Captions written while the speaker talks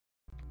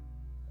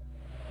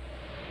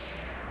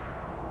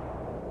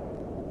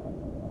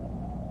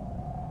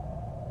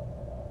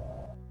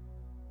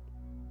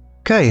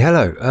Okay,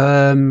 hello.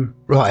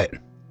 Right,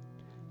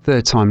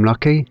 third time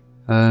lucky.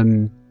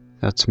 Had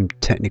some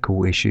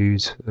technical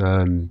issues,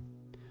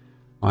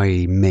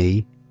 i.e.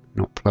 me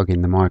not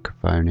plugging the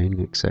microphone in,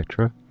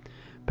 etc.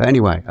 But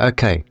anyway,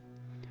 okay.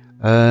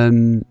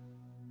 We're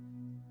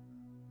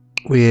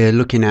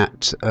looking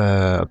at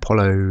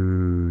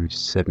Apollo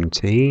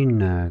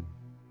 17.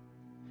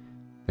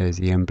 There's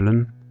the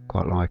emblem.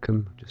 Quite like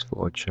them. Just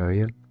thought I'd show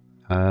you.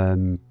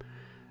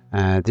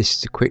 This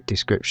is a quick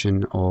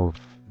description of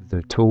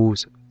the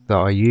tools that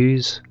I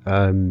use.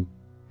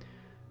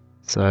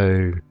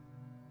 So,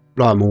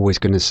 like I'm always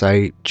going to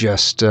say,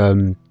 just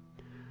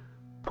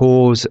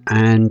pause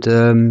and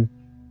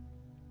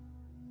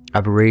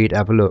have a read,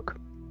 have a look.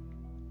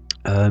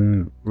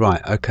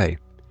 Right, okay.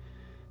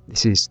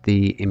 This is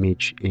the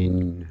image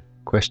in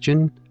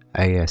question,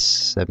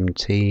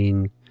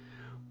 AS17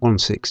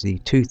 160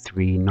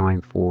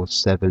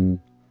 23947.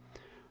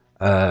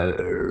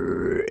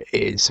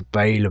 It's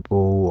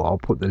available. I'll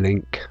put the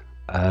link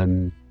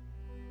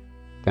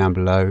down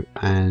below,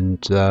 and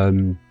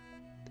from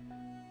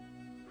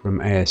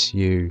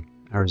ASU,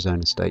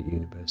 Arizona State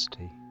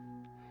University,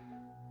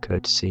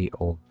 courtesy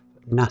of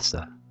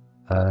NASA.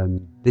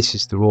 This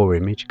is the raw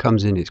image. It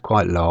comes in, it's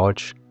quite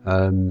large.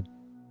 So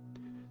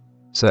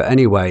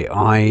anyway,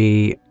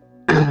 I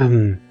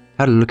had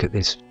a look at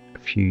this a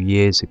few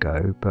years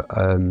ago, but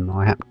I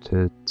happened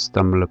to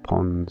stumble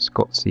upon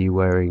Scott C.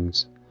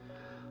 Waring's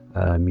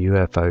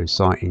UFO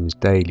sightings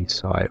daily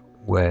site,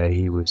 where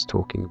he was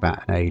talking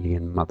about an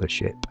alien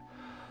mothership,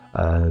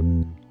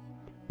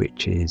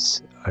 which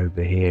is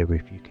over here,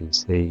 if you can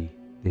see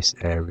this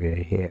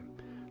area here.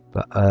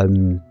 But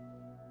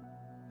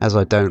as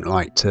I don't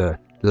like to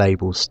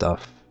label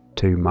stuff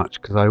too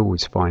much, because I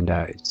always find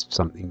out it's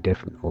something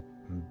different or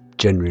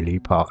generally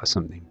part of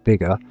something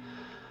bigger,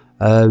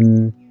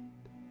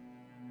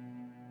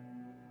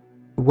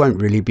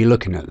 won't really be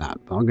looking at that,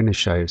 but I'm going to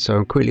show you. So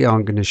I'm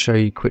going to show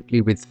you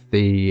quickly with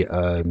the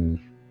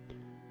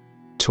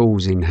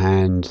tools in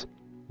hand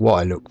what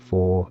I look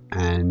for,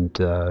 and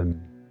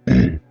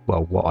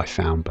well, what I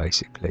found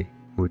basically.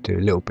 We'll do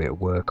a little bit of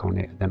work on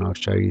it, and then I'll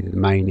show you the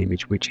main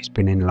image, which has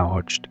been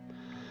enlarged.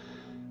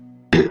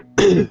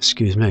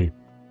 Excuse me.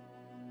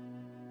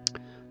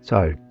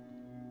 So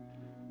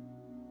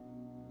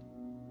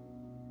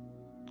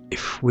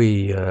if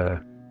we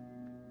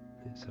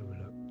let's have a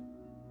look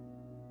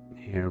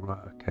here.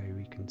 Right, okay,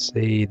 we can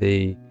see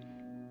the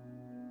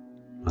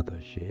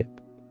mothership.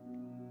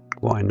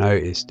 What I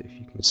noticed, if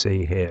you can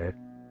see here,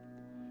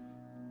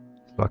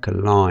 it's like a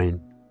line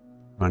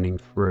running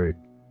through.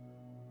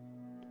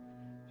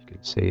 You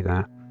can see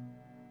that.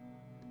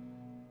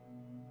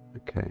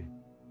 Okay,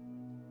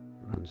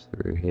 runs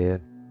through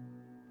here.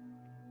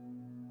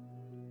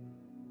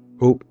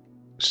 Oh,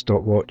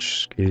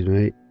 stopwatch, excuse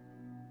me.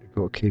 You've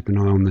got to keep an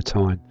eye on the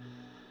time.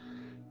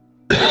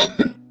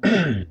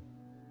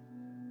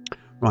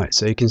 Right,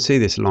 so you can see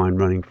this line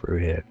running through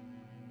here.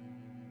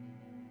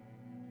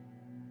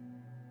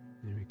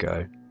 There we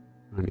go,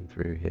 running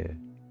through here.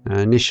 Now,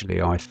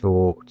 initially I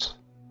thought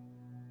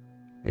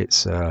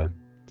it's a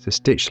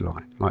stitch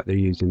line, like they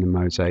use in the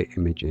mosaic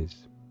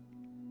images,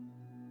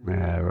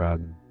 where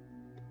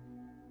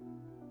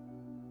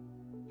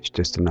it's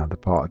just another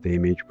part of the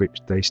image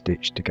which they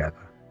stitch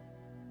together.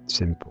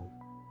 Simple.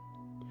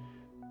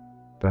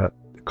 But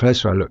the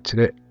closer I looked at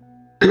it,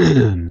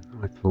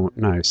 I thought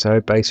no. So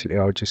basically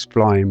I'll just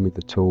fly in with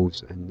the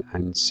tools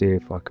and see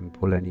if I can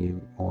pull any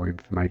more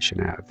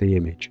information out of the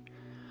image.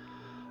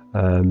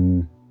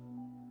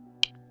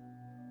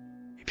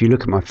 If you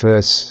look at my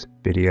first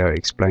video, it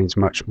explains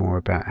much more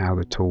about how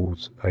the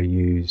tools are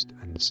used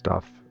and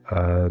stuff.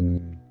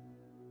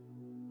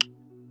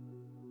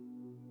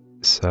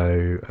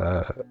 So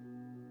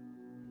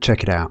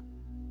check it out.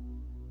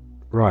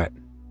 Right,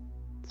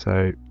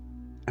 so,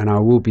 and I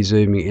will be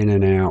zooming in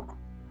and out.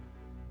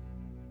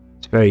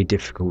 It's very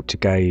difficult to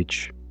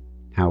gauge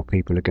how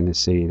people are going to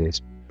see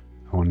this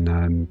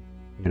on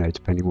you know,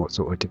 depending what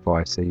sort of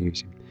device they're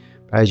using.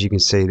 But as you can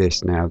see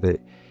this now, that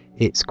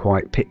it's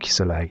quite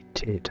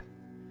pixelated.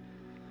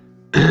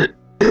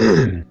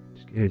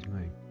 Excuse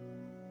me.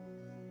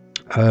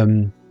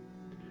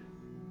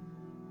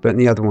 But in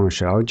the other one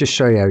I'll just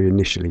show you how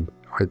initially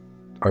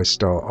I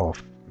start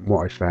off,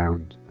 what I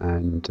found,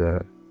 and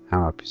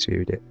how I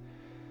pursued it.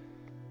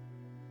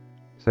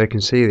 So you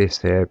can see this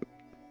there.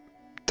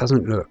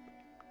 Doesn't look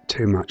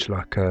too much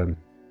like a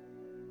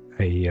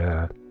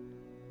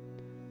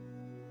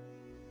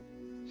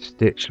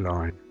stitch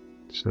line.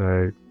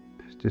 So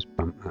let's just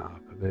bump that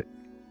up a bit.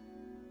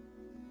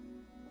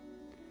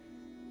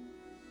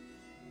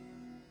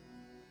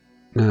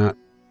 Now,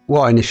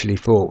 what I initially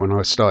thought when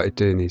I started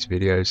doing these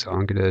videos,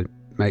 I'm going to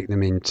make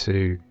them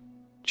into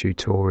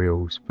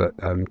tutorials, but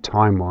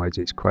time-wise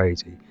it's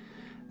crazy.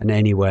 And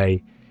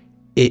anyway,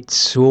 it's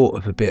sort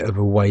of a bit of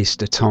a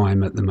waste of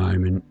time at the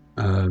moment,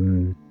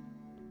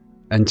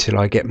 until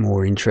I get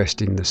more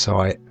interest in the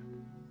site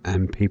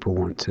and people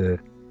want to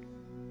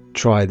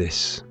try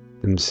this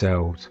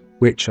themselves,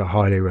 which I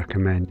highly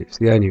recommend. It's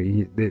the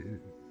only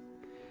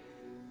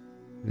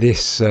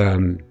This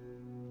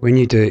when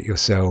you do it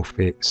yourself,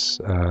 it's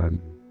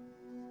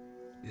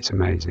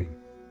amazing.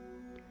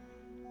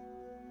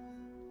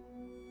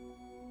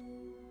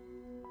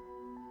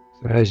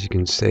 So as you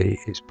can see,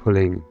 it's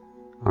pulling.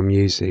 I'm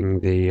using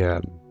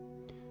the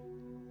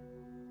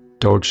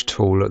dodge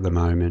tool at the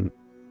moment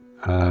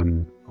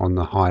on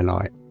the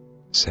highlight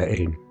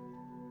setting.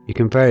 You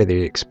can vary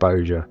the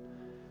exposure.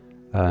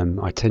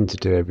 I tend to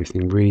do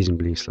everything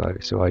reasonably slow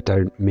so I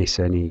don't miss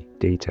any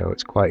detail.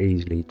 It's quite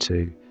easily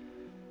to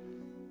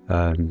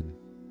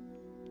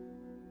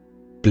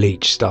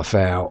bleach stuff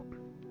out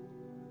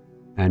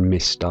and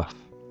miss stuff.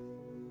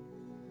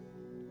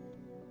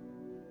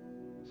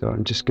 So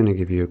I'm just going to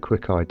give you a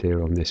quick idea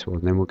on this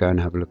one, then we'll go and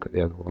have a look at the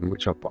other one,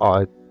 which I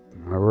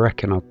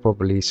reckon I've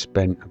probably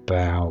spent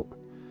about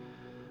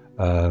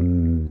I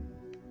don't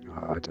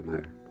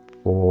know,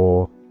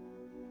 4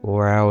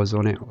 hours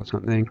on it or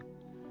something.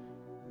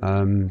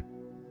 But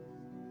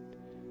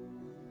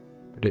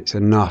it's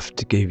enough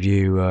to give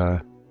you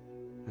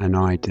an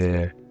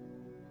idea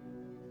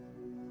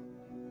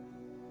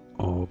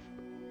of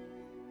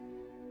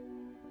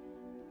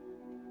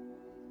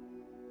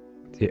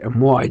it.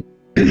 And what I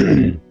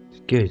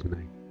excuse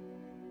me.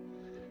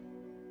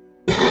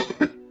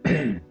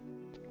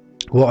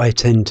 What I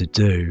tend to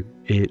do,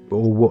 it's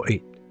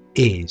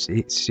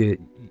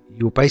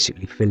you're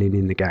basically filling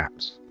in the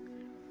gaps.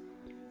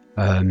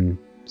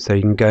 So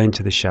you can go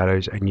into the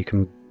shadows and you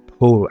can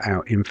pull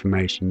out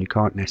information you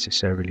can't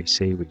necessarily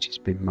see, which has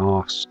been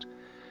masked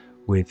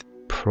with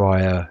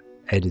prior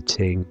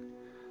editing,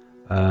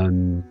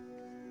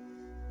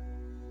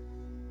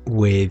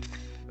 with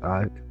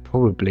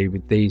probably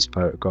with these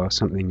photographs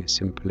something as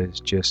simple as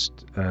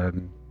just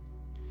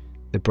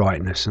the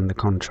brightness and the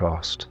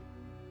contrast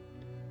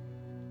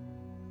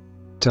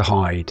to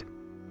hide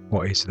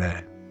what is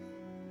there.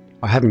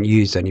 I haven't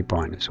used any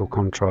brightness or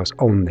contrast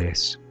on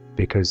this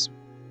because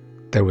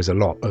there was a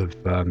lot of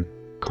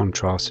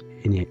contrast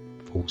in it,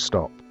 full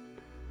stop.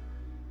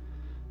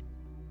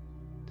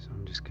 So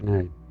I'm just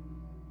gonna,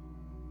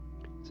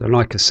 so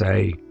like I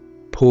say,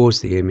 pause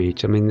the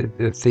image. I mean,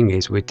 the thing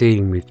is, we're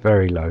dealing with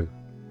very low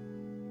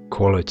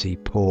quality,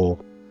 poor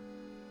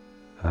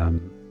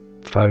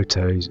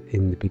photos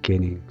in the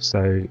beginning,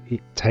 so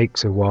it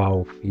takes a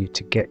while for you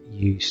to get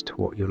used to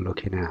what you're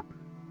looking at.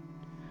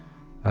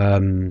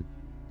 So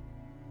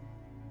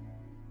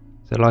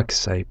like I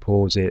say,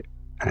 pause it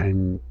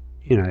and,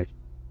 you know,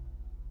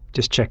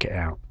 just check it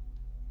out,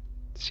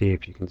 see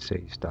if you can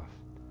see stuff.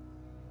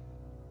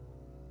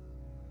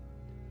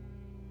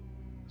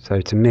 So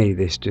to me,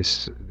 this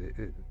just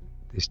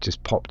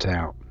popped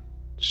out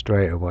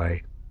straight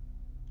away.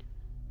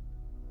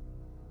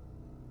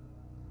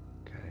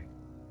 Okay.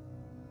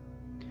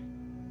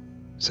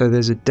 So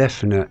there's a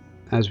definite,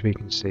 as we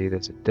can see,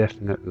 there's a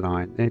definite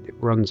line. It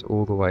runs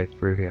all the way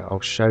through here. I'll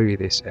show you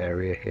this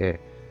area here,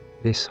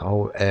 this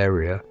whole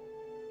area,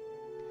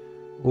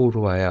 all the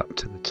way up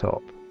to the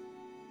top.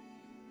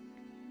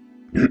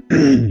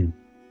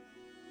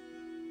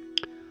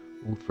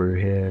 All through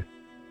here.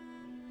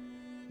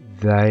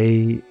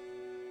 They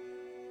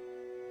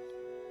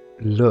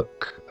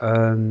look,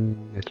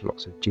 there's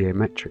lots of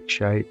geometric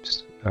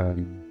shapes,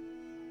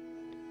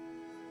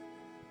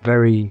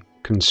 very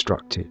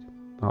constructed.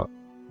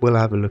 We'll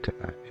have a look at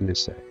that in a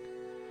sec.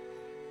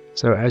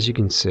 So as you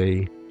can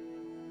see,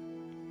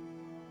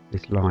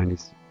 this line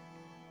is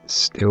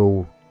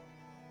still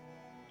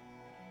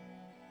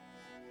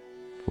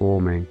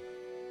forming.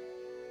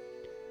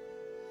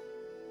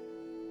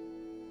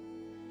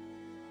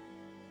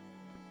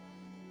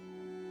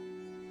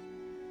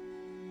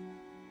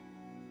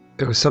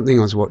 There was something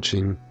I was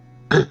watching,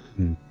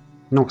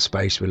 not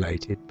space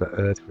related, but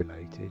Earth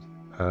related,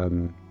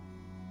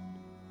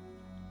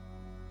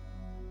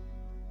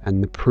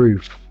 and the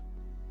proof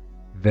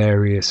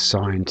various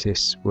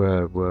scientists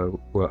were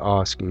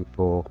asking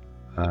for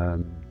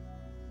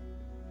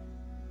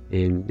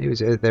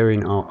they're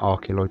in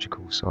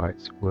archaeological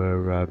sites,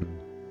 were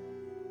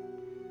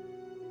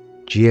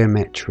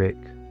geometric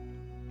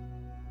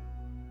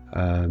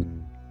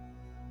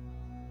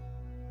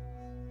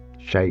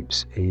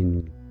shapes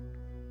in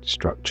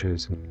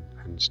structures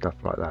and stuff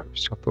like that,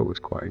 which I thought was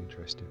quite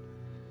interesting.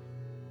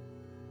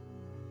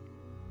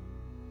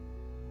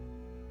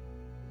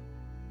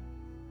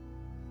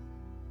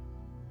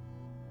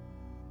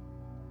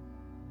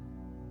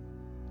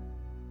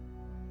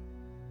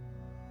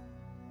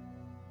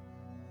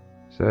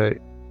 So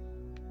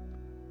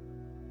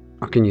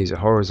I can use it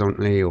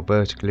horizontally or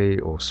vertically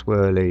or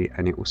swirly,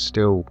 and it will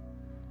still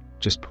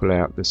just pull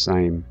out the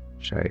same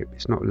shape.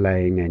 It's not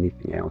laying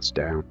anything else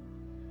down.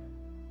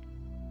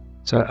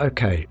 So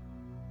okay,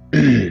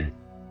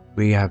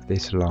 we have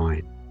this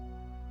line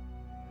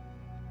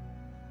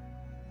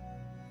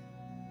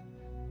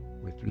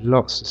with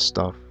lots of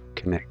stuff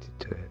connected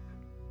to it.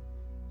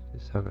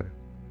 Let's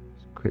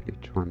quickly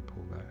try and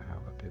pull that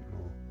out a bit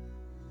more.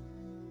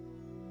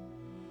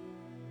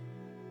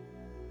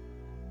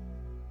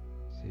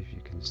 See if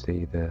you can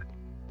see the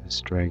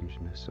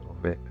strangeness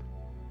of it.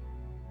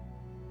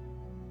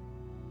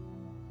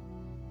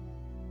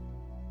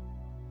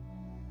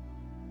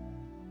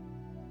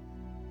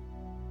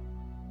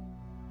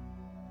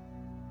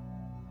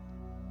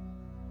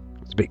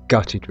 was a bit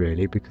gutted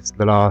really, because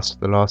the last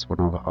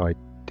one I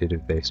did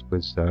of this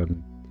was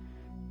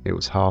it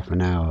was half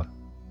an hour,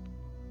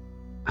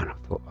 and I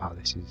thought, oh,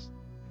 this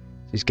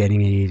is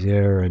getting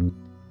easier, and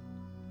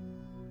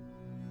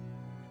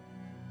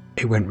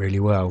it went really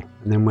well.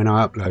 And then when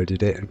I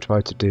uploaded it and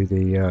tried to do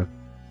the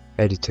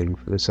editing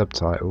for the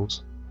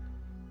subtitles,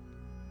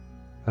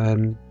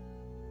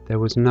 there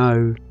was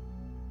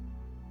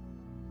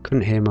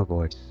couldn't hear my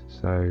voice,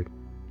 so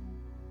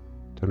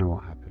don't know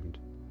what happened.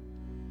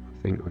 I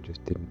think I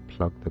just didn't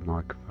plug the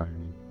microphone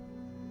in.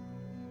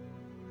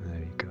 There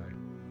you go.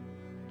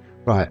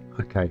 Right,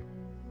 okay,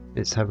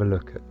 let's have a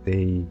look at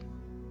the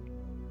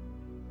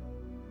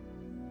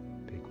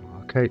big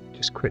one. Okay,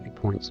 just quickly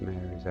point some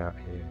areas out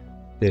here.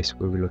 This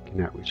we were looking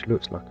at, which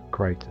looks like a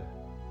crater,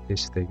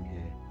 this thing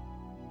here.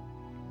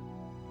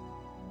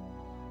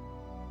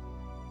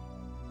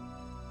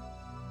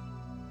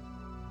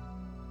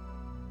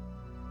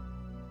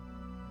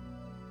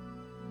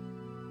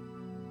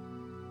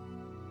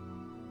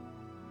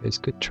 It's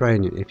good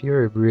training if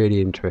you're really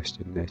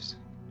interested in this,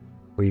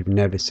 or you've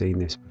never seen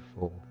this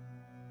before.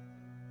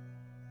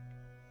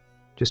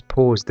 Just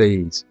pause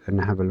these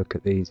and have a look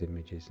at these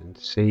images and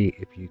see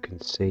if you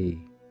can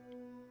see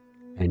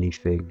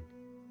anything.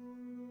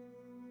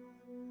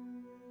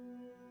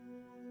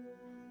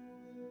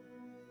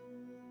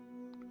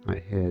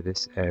 Right here,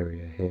 this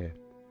area here,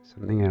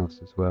 something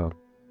else as well.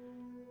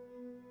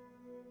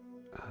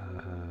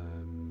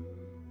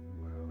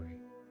 Where are we?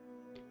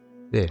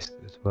 This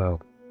as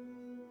well.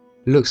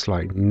 Looks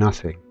like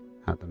nothing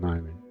at the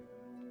moment,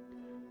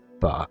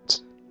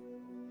 but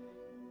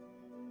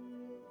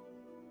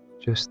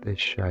just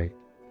this shape,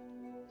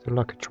 so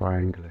like a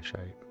triangular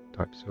shape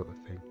type sort of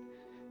thing.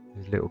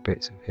 There's little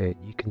bits of here.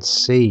 You can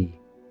see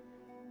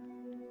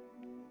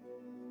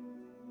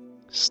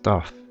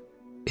stuff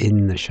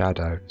in the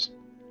shadows,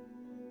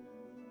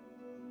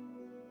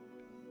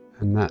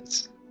 and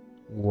that's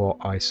what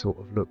I sort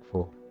of look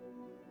for.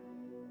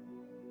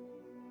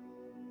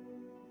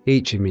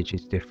 Each image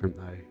is different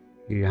though.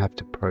 You have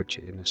to approach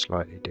it in a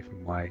slightly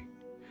different way,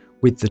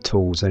 with the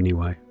tools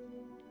anyway.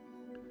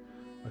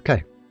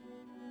 Okay,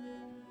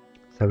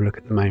 let's have a look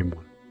at the main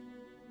one.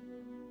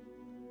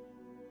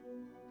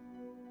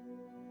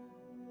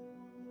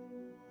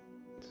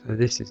 So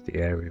this is the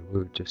area we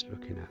were just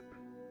looking at.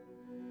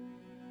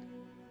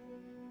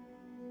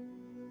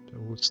 So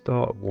we'll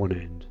start at one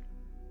end.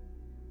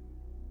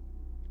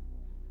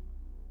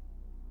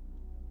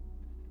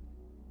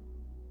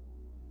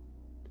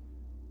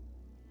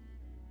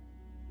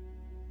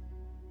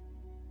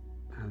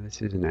 And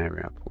this is an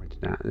area I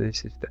pointed out.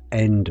 This is the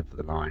end of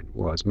the line,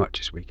 well, as much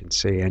as we can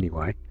see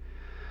anyway.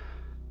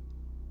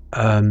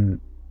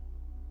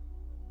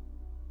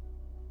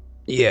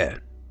 Yeah.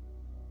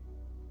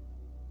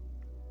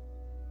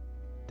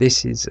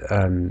 This is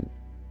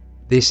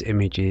this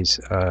image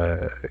is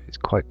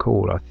quite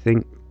cool. I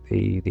think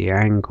the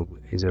angle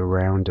is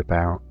around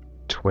about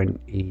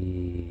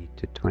 20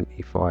 to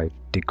 25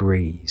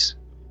 degrees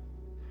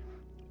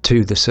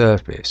to the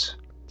surface,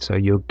 so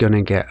you're going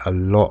to get a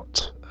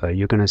lot.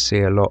 You're going to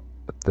see a lot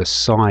of the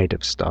side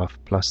of stuff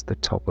plus the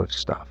top of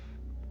stuff,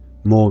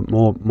 more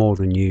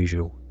than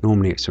usual.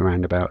 Normally it's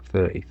around about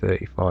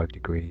 30-35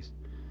 degrees.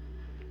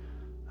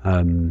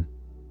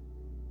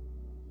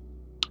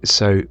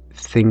 So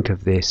think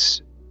of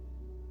this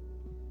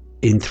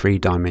in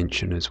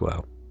 3D as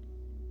well.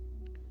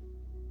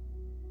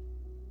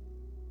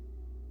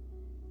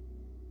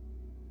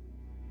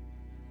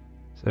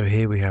 So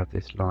here we have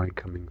this line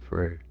coming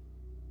through.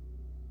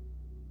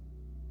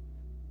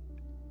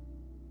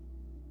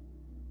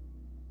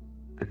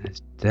 And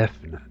there's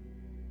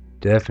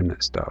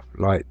definite stuff,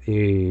 like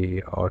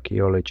the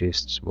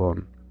archaeologists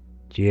want,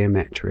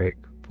 geometric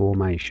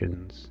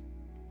formations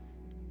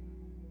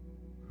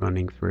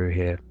running through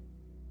here.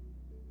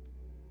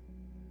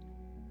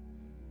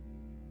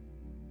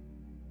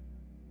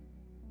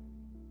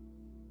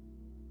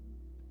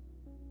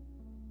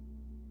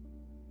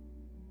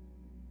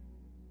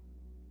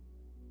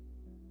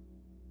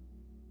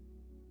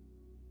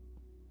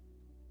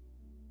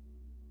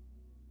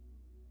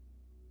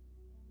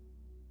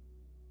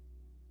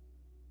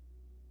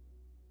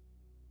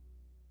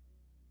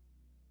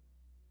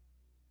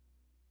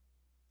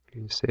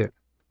 You can see it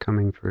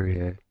coming through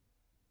here.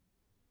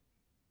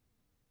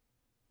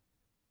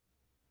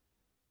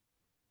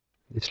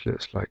 This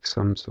looks like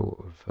some sort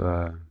of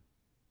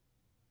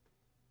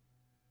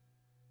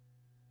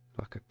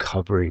like a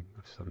covering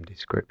of some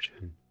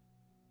description.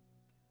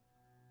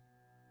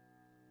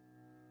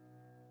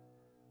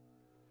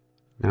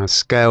 Now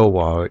scale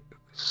wise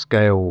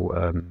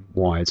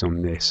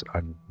on this,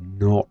 I'm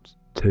not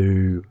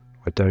too,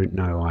 I don't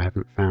know, I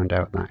haven't found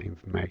out that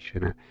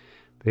information,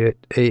 but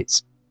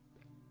it's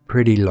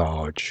pretty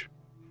large.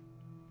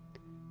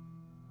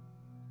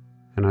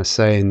 And I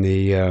say in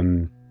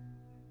the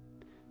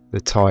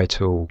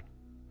title,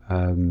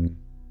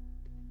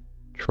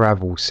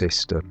 travel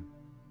system.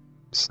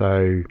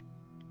 So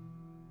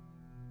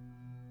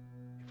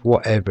if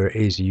whatever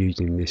is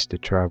using this to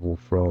travel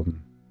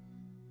from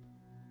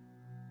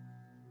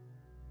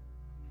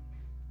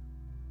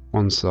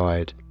one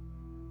side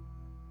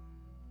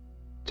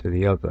to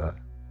the other,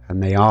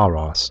 and they are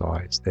our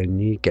sides, then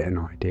you get an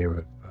idea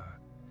of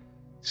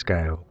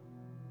scale.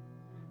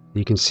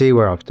 You can see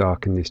where I've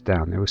darkened this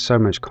down. There was so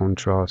much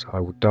contrast, I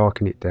will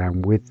darken it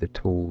down with the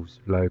tools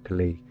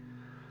locally,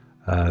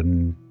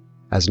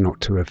 as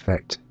not to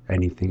affect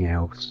anything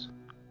else.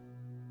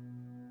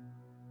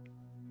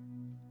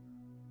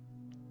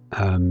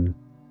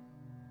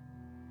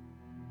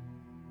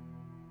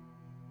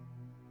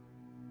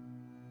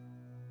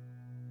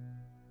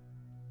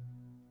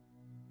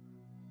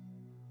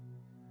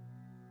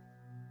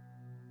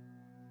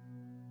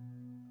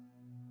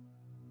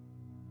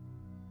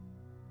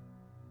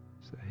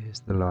 So here's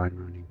the line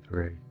running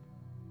through.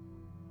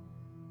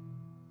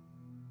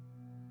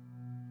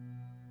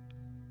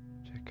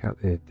 Check out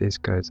there, this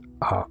goes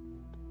up,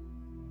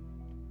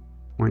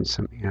 points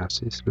something else.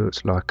 This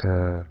looks like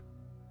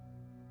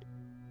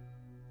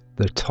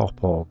the top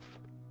of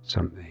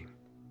something,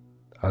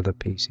 other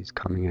pieces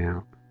coming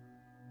out.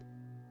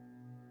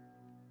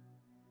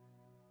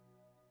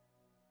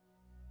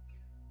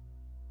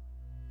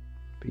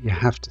 But you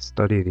have to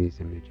study these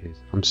images.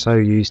 I'm so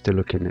used to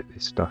looking at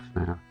this stuff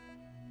now.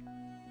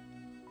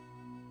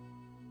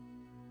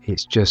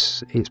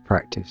 It's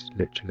practice,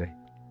 literally.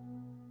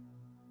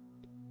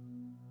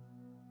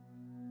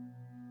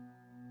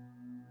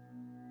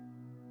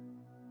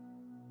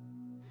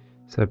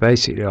 So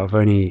basically I've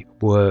only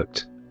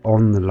worked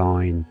on the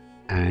line,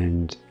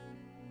 and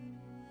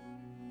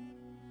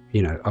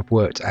I've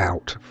worked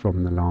out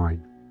from the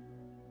line.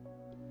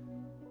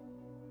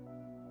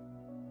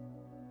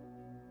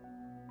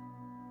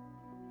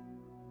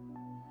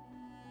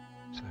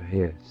 So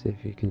here, see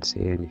if you can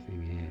see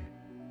anything here.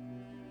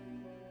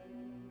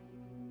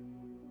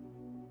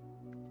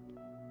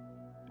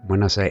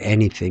 When I say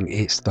anything,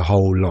 it's the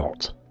whole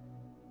lot.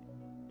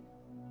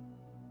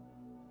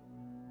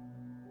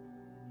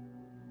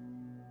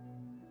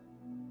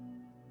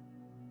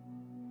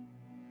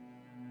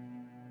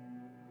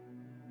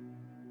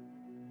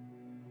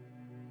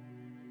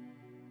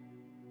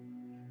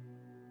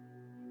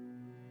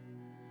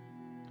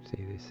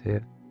 See this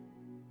here?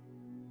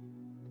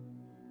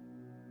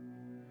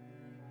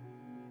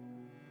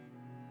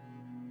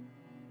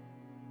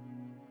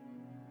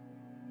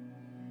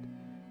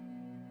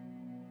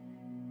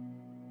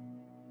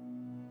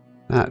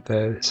 That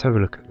there, let's have a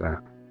look at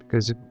that,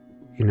 because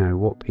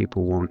what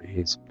people want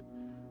is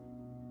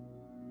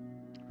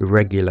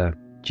irregular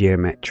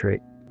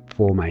geometric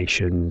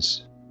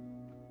formations.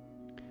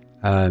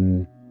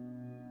 Certain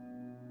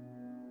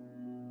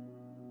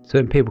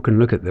people can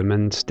look at them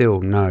and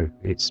still know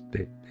it's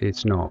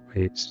not,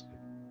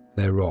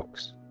 they're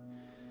rocks.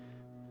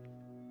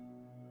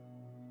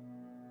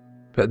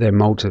 But they're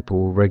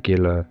multiple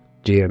regular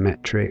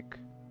geometric,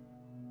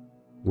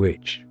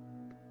 which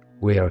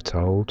we are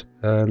told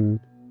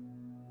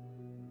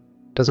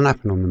doesn't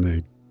happen on the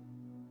moon.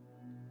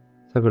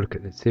 Let's have a look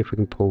at this, see if we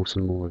can pull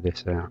some more of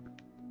this out.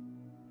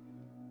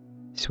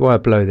 This is why I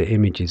blow the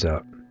images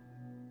up.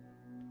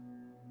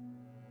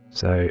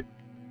 So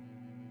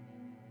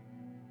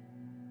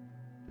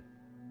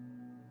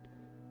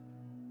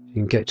you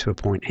can get to a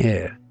point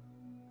here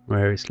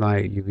where it's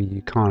like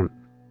you can't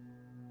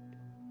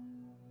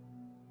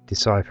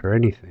decipher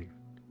anything.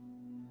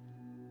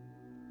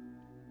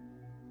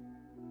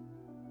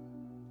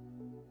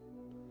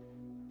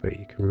 But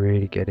you can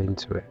really get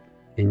into it,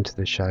 into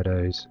the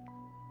shadows,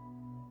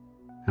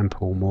 and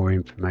pull more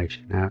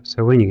information out.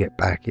 So when you get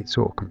back, it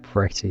sort of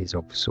compresses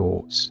of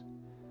sorts.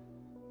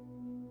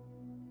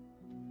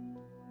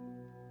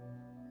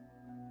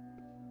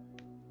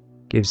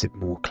 Gives it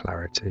more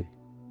clarity.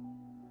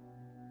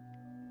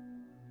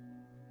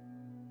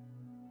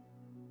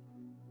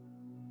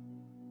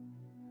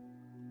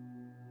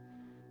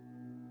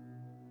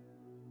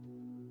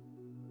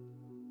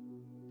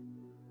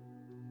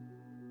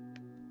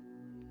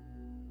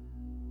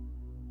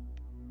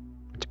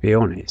 To be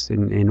honest,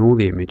 in all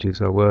the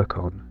images I work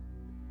on,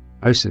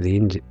 most of the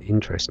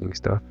interesting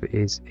stuff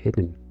is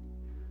hidden.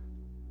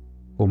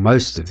 Or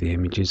most of the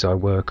images I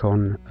work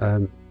on,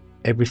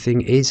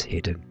 everything is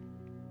hidden.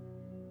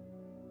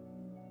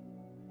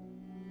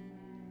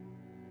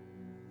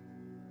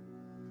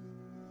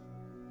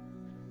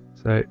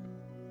 So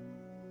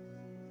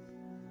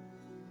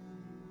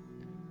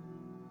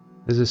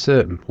there's a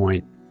certain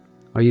point,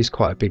 I use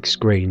quite a big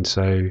screen,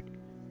 so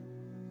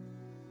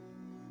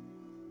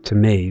to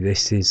me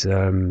this is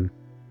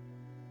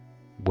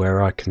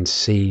where I can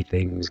see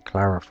things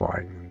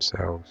clarifying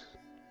themselves.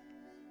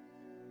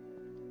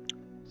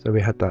 So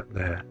we had that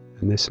there,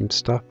 and there's some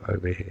stuff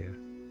over here.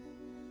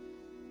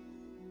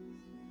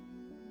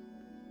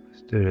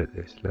 Let's do it at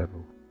this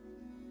level.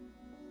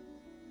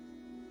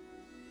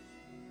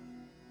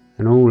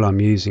 And all I'm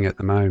using at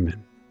the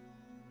moment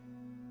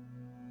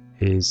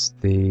is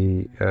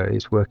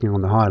is working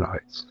on the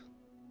highlights.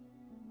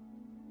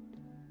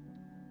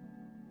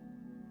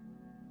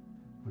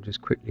 I'll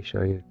just quickly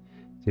show you.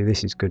 See,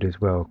 this is good as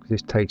well, because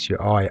this takes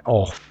your eye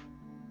off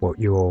what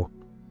you're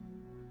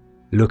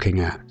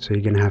looking at, so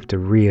you're going to have to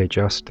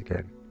readjust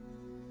again.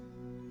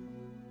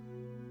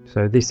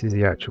 So this is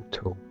the actual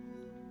tool.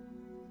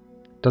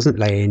 Doesn't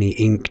lay any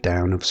ink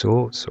down of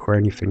sorts or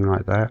anything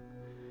like that.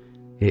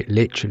 It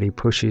literally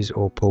pushes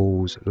or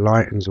pulls,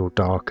 lightens or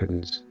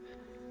darkens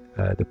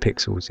the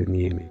pixels in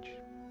the image.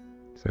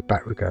 So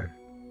back we go.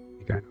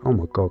 You're going, oh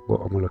my god,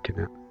 what am I looking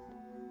at?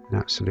 An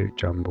absolute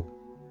jumble.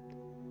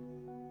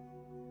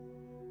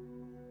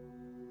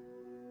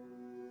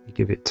 You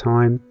give it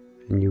time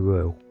and you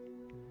will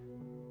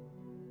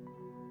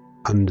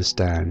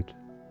understand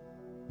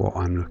what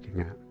I'm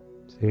looking at.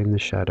 Seeing the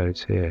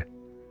shadows here.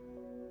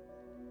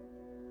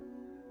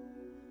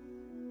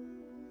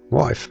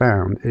 What I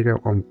found,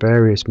 on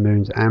various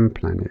moons and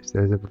planets,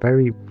 there's a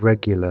very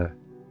regular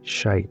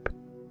shape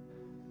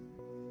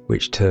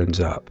which turns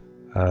up,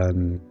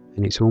 and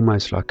it's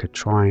almost like a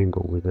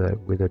triangle with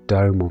a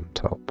dome on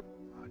top.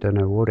 I don't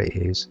know what it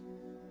is.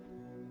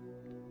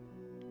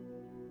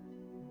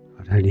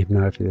 I don't even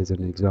know if there's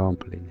an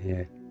example in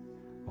here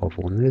of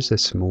one. There's a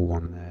small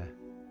one there.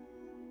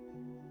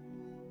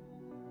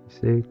 You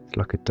see, it's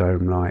like a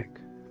dome-like.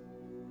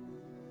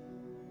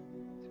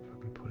 See if I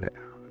can pull it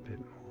out a bit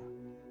more.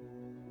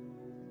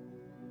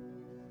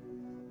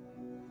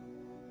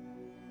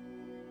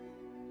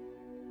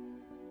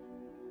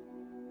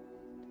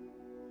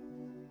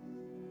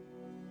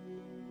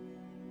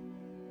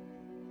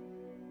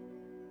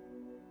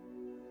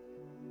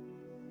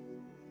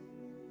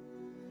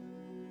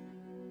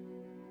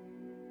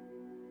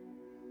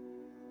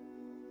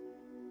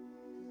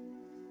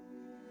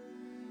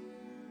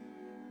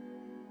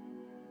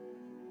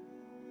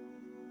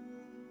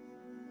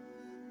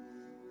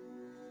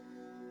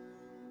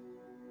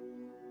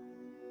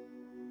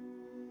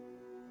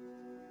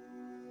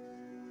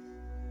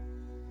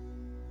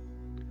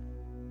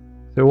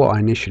 So what I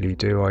initially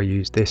do, I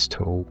use this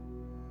tool,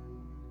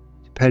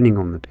 depending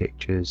on the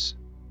pictures.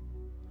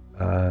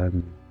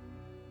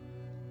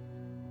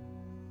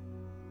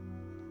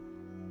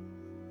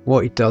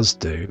 What it does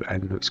do,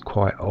 and looks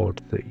quite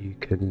odd, that you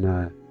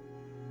can,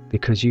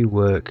 because you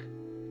work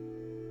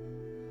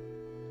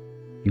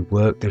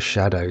the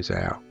shadows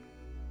out,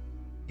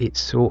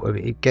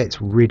 it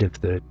gets rid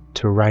of the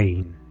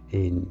terrain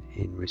in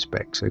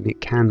respects, and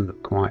it can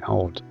look quite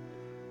odd.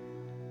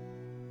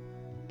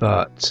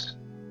 But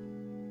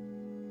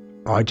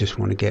I just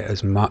want to get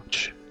as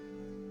much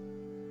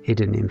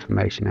hidden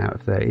information out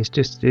of there. It's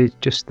just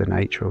the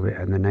nature of it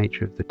and the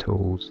nature of the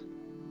tools,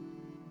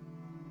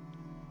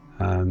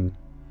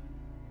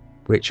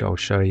 which I'll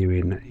show you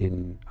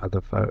in other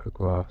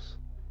photographs.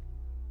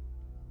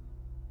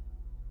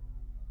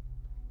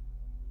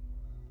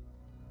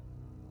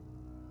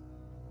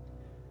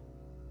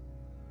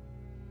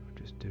 I'll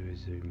just do a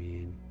zoom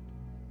in.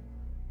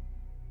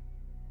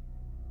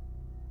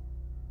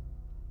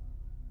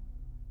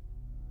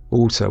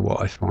 Also,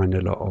 what I find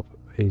a lot of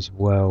as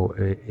well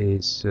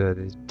is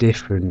there's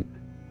different.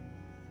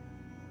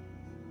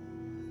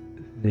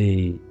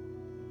 The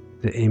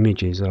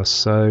images are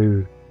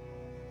so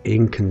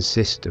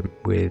inconsistent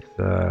with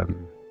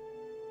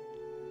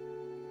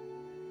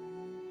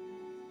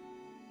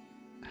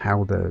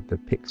how the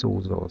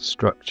pixels are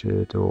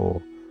structured,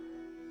 or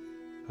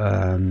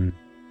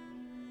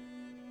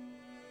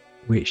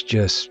which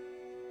just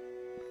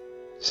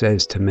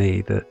says to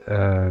me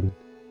that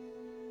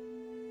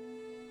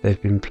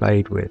they've been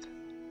played with.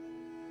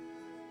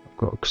 I've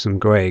got some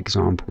great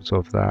examples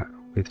of that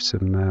with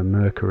some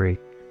Mercury,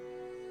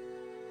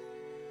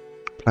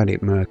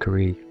 planet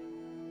Mercury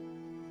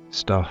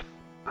stuff,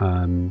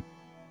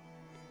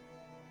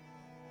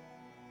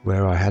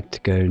 where I had to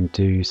go and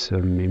do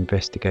some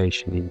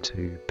investigation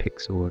into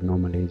pixel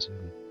anomalies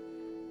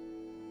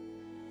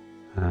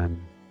and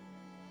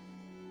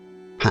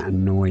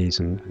pattern noise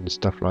and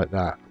stuff like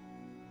that,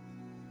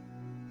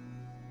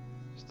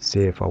 just to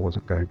see if I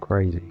wasn't going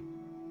crazy,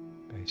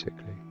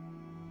 basically.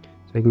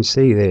 So you can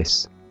see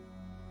this.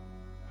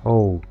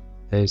 Oh,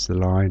 there's the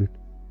line.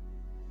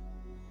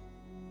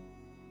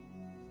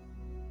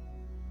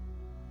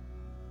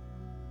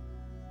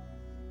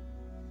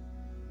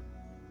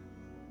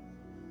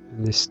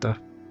 And this stuff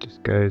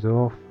just goes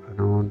off and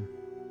on.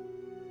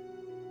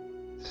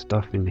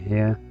 Stuff in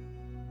here.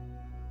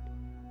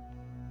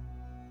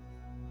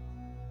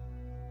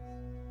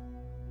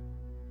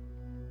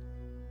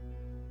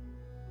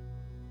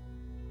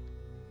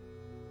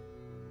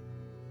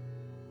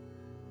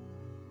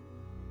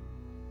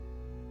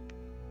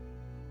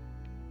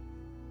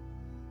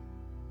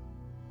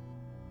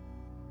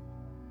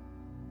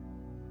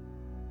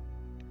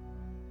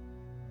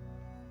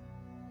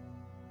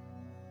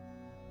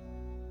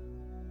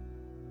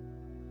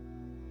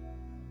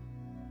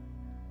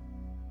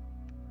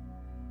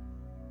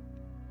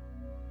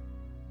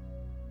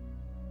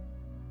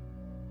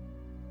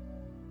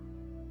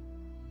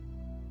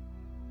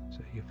 So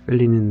you're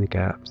filling in the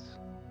gaps.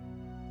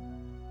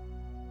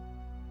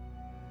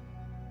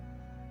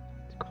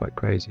 It's quite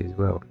crazy as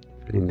well,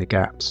 filling the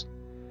gaps.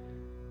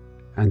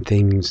 And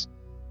things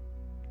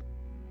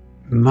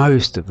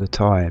most of the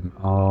time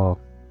are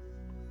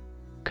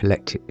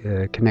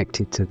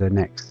connected to the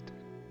next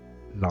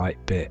light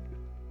bit.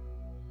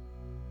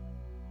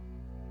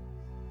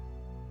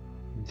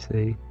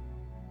 see?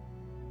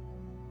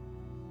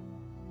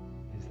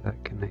 Is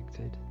that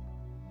connected?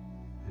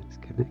 It's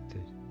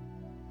connected.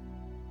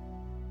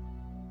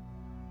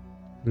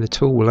 And the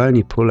tool will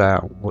only pull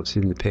out what's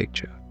in the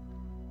picture.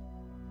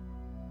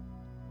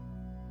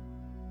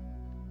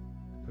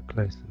 A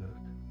closer look.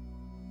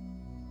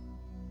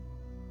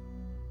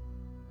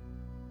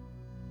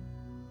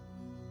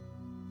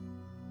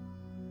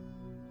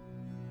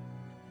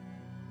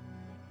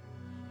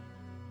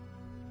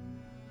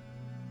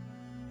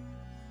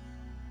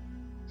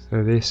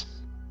 So this,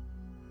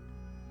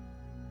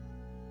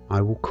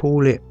 I will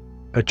call it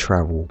a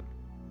travel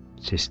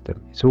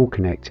system. It's all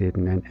connected,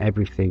 and then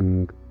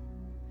everything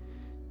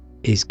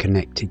is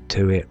connected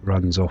to it,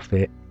 runs off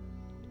it.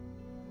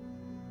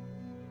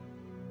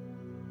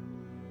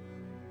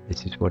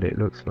 This is what it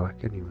looks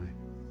like anyway.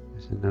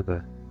 There's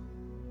another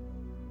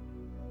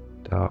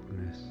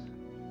darkness.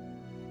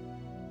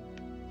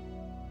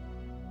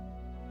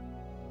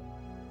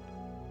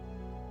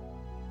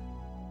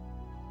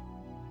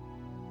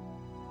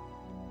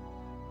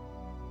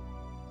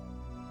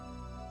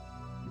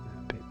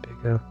 A bit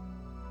bigger.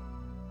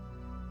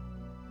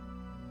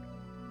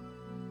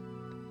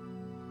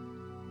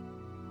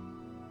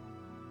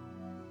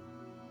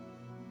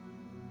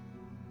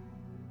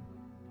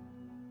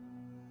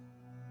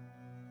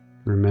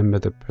 Remember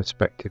the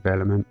perspective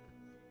element.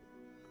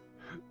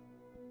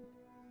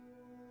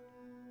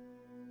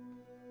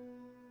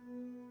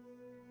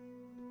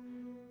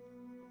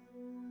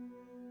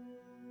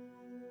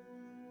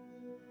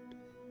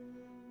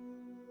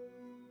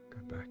 Go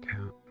back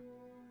out.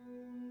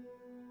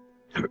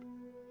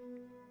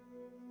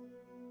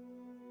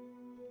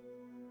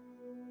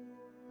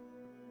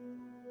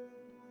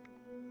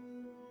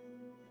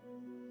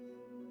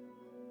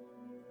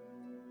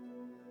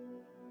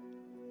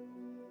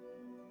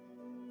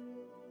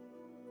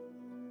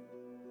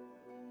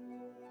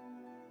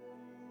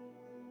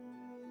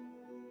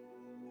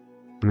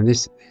 And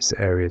this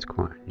area is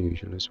quite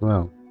unusual as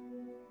well.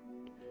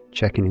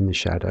 Checking in the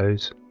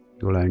shadows,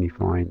 you'll only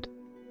find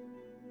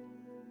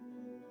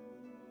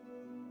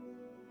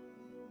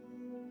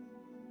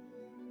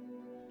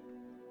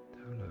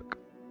have a look.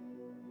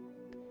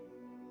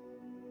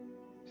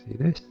 See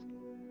this?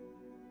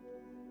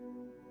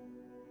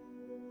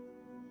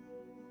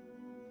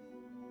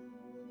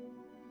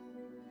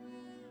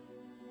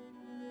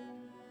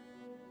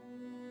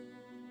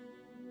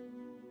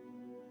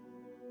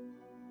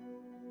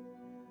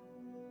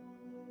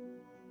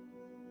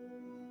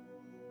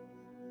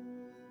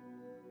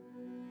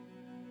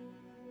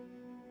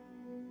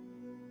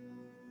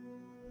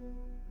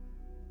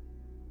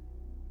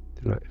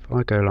 Look, if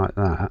I go like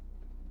that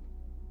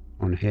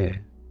on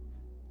here,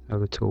 how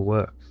the tool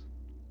works.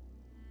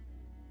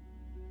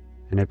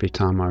 And every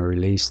time I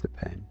release the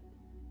pen,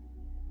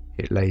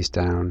 it lays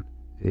down,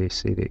 you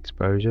see the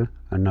exposure,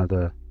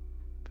 another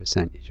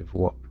percentage of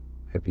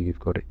whatever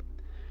you've got it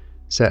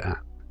set at.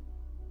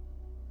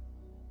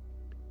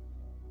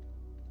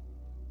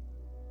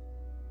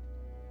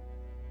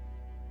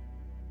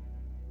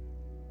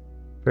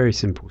 Very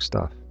simple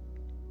stuff.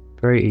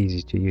 Very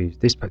easy to use.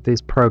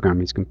 This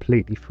program is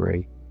completely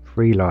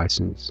free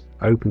license,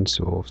 open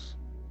source.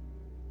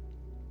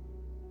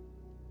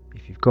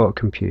 If you've got a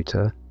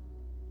computer,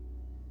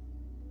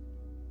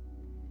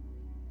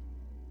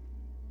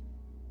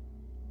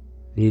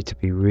 you need to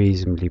be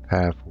reasonably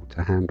powerful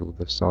to handle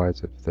the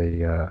size of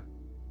the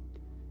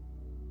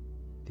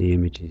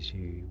images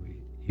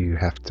you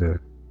have to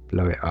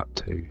blow it up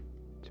to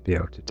be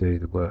able to do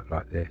the work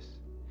like this.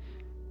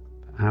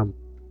 But how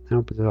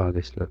bizarre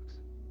this looks.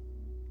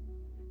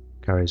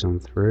 Carries on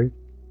through.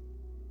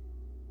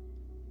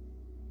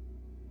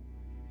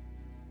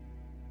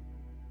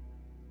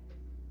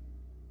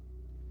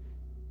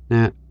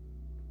 Now,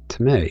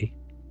 to me,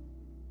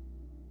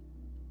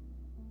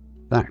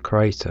 that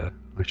crater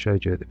I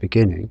showed you at the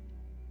beginning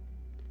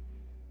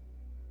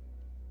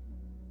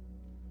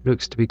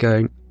looks to be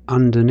going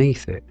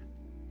underneath it.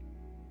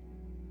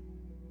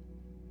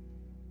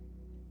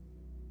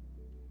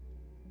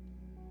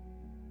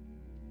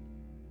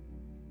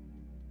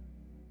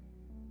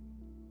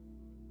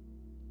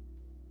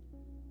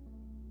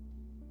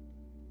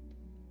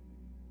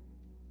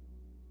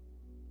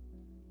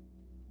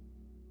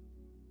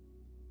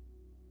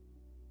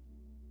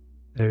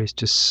 There is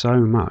just so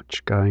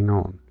much going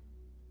on.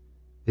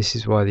 This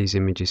is why these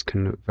images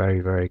can look very,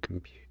 very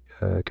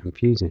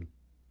confusing.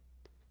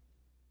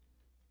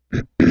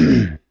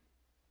 You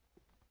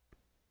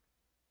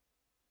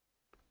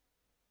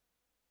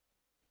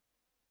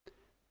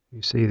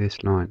see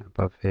this line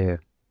above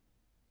here.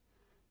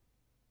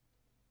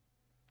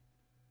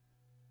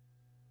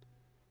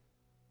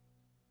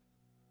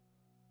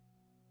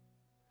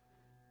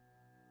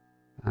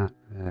 That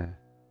there.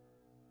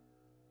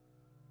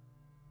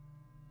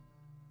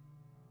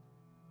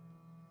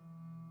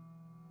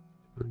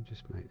 I'll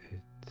just make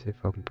this, see if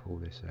I can pull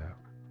this out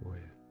for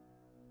you.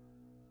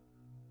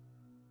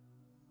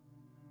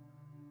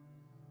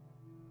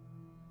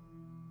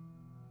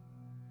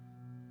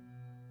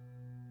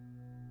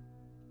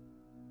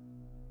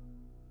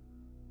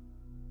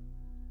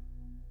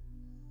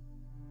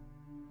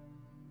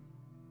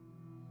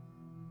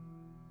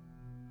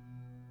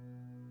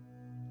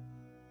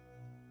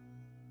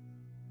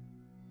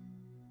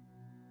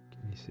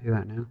 See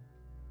that now?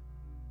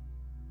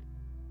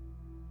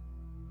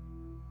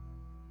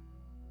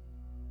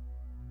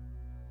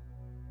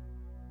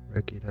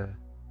 Regular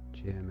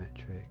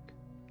geometric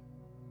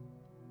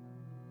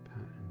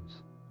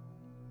patterns.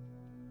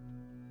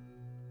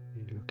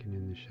 You're looking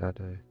in the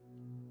shadow.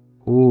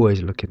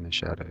 Always look in the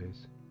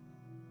shadows.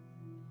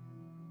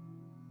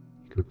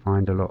 You can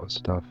find a lot of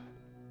stuff.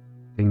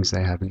 Things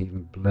they haven't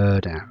even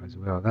blurred out as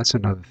well. That's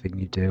another thing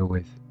you deal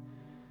with.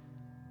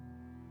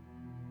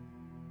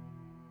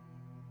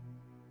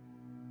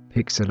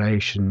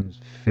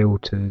 Pixelations,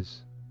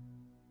 filters,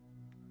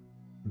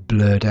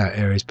 blurred out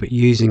areas, but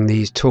using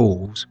these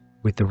tools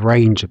with the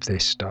range of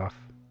this stuff,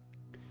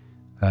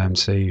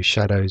 so your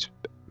shadows,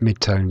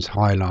 midtones,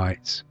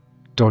 highlights,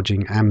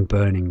 dodging and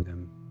burning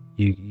them,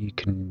 you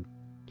can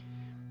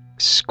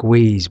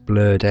squeeze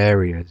blurred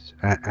areas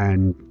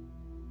and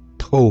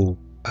pull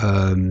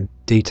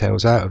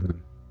details out of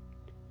them.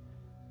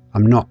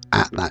 I'm not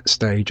at that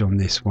stage on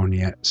this one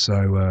yet,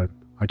 so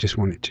I just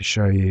wanted to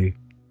show you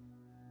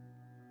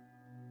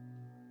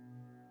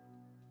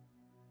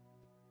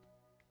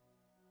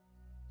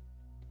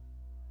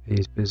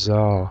these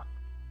bizarre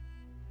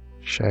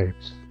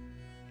shapes.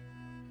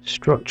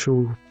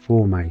 Structural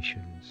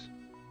formations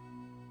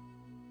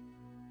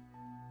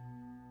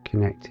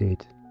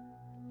connected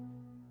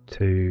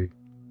to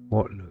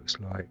what looks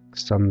like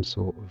some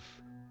sort of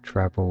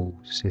travel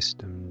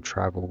system,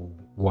 travel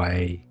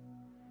way.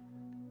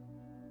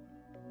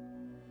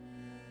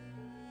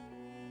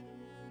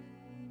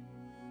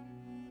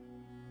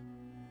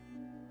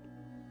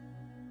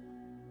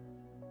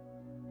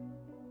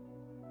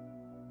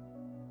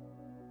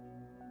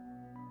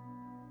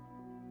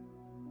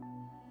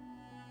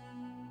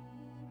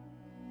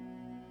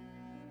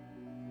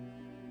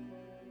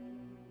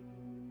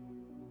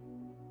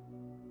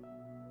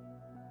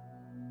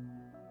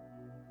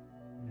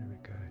 There we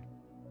go.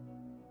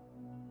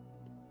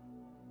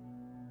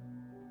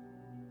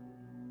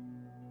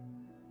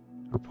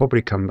 I'll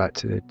probably come back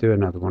to do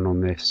another one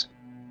on this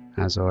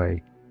as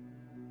I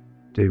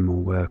do more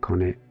work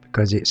on it,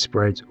 because it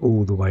spreads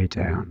all the way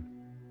down.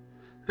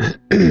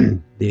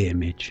 The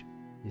image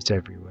is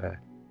everywhere.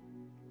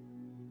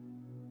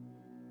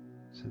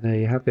 So there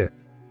you have it.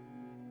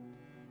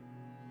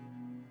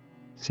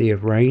 Sea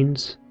of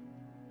Rains,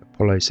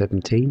 Apollo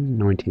 17,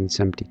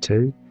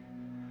 1972.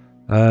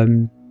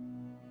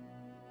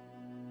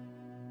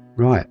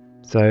 Right,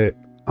 so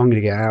I'm going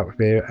to get out of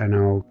here and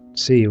I'll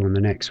see you on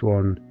the next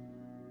one.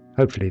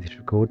 Hopefully this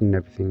recording,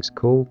 everything's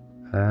cool.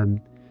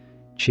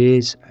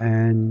 Cheers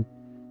and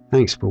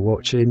thanks for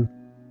watching.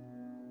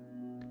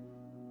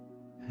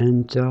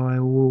 And I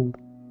will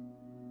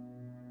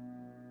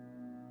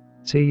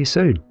see you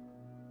soon.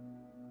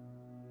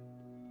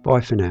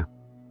 Bye for now.